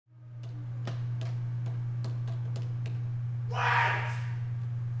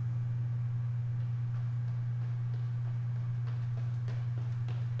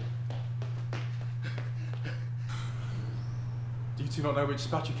do not know which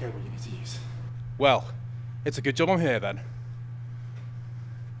battery cable you need to use. Well, it's a good job I'm here then.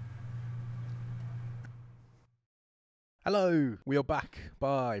 Hello, we are back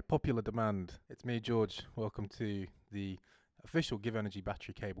by popular demand. It's me, George. Welcome to the official GivEnergy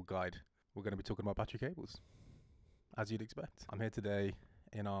battery cable guide. We're going to be talking about battery cables, as you'd expect. I'm here today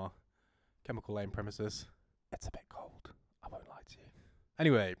in our Chemical Lane premises. It's a bit cold, I won't lie to you.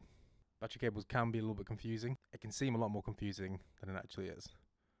 Anyway, battery cables can be a little bit confusing. It can seem a lot more confusing than it actually is,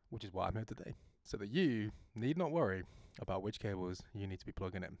 which is why I'm here today, so that you need not worry about which cables you need to be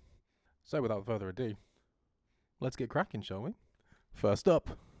plugging in. So without further ado, let's get cracking, shall we? First up,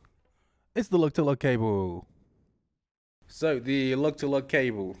 it's the Lug cable. So the Lug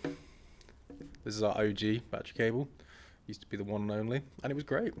cable, this is our OG battery cable. Used to be the one and only, and it was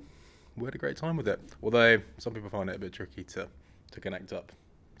great. We had a great time with it. Although some people find it a bit tricky to connect up,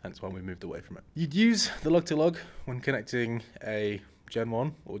 hence why we moved away from it. You'd use the Lug when connecting a Gen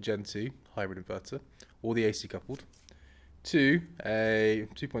 1 or Gen 2 hybrid inverter, or the AC coupled, to a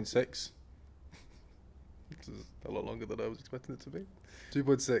 2.6. This is a lot longer than I was expecting it to be.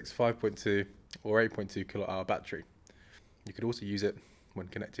 2.6, 5.2 or 8.2 kilowatt hour battery. You could also use it when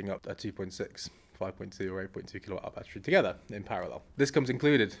connecting up a 2.6, 5.2 or 8.2 kilowatt hour battery together in parallel. This comes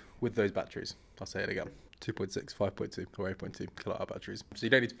included with those batteries. I'll say it again. 2.6, 5.2 or 8.2 kilowatt hour batteries. So you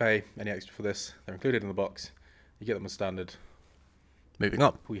don't need to pay any extra for this. They're included in the box. You get them as standard. Moving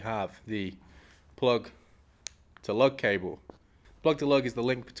up, we have the plug to lug cable. Plug to lug is the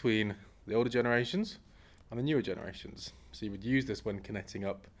link between the older generations and the newer generations. So you would use this when connecting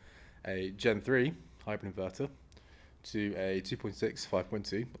up a Gen 3 hybrid inverter to a 2.6,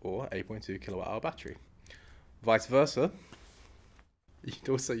 5.2 or 8.2 kilowatt hour battery. Vice versa, you'd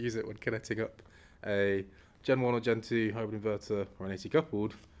also use it when connecting up a Gen 1 or Gen 2 hybrid inverter or an AC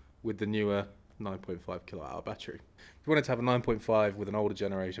coupled with the newer 9.5 kilowatt hour battery. If you wanted to have a 9.5 with an older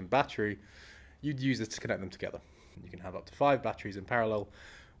generation battery, you'd use this to connect them together. You can have up to 5 batteries in parallel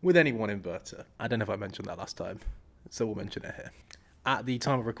with any one inverter. I don't know if I mentioned that last time, so we'll mention it here. At the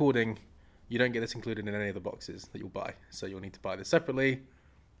time of recording, you don't get this included in any of the boxes that you'll buy, so you'll need to buy this separately,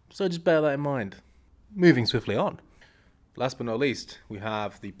 so just bear that in mind. Moving swiftly on. Last but not least, we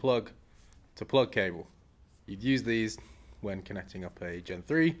have the plug to plug cable. You'd use these when connecting up a Gen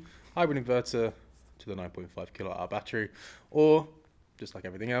 3 hybrid inverter to the 9.5 kilowatt hour battery, or just like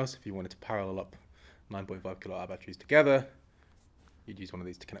everything else, if you wanted to parallel up 9.5 kilowatt hour batteries together, you'd use one of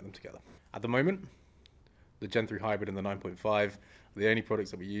these to connect them together. At the moment, the Gen 3 hybrid and the 9.5 are the only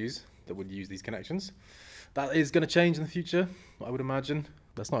products that we use that would use these connections. That is going to change in the future, I would imagine.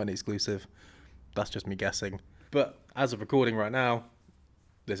 That's not an exclusive. That's just me guessing. But as of recording right now,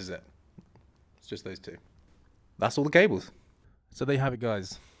 this is it. It's just those two. That's all the cables. So there you have it,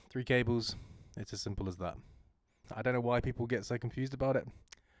 guys. 3 cables. It's as simple as that. I don't know why people get so confused about it.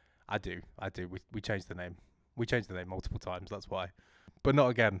 I do. We changed the name. We changed the name multiple times, that's why. But not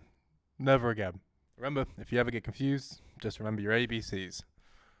again. Never again. Remember, if you ever get confused, just remember your ABCs.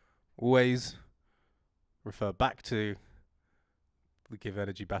 Always refer back to the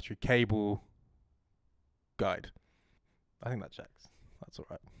GivEnergy battery cable guide. I think that checks. That's all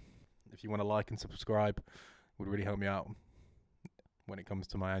right. If you want to like and subscribe, it would really help me out when it comes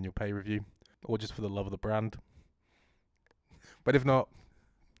to my annual pay review, or just for the love of the brand. But if not,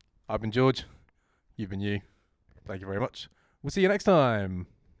 I've been George. You've been you. Thank you very much. We'll see you next time.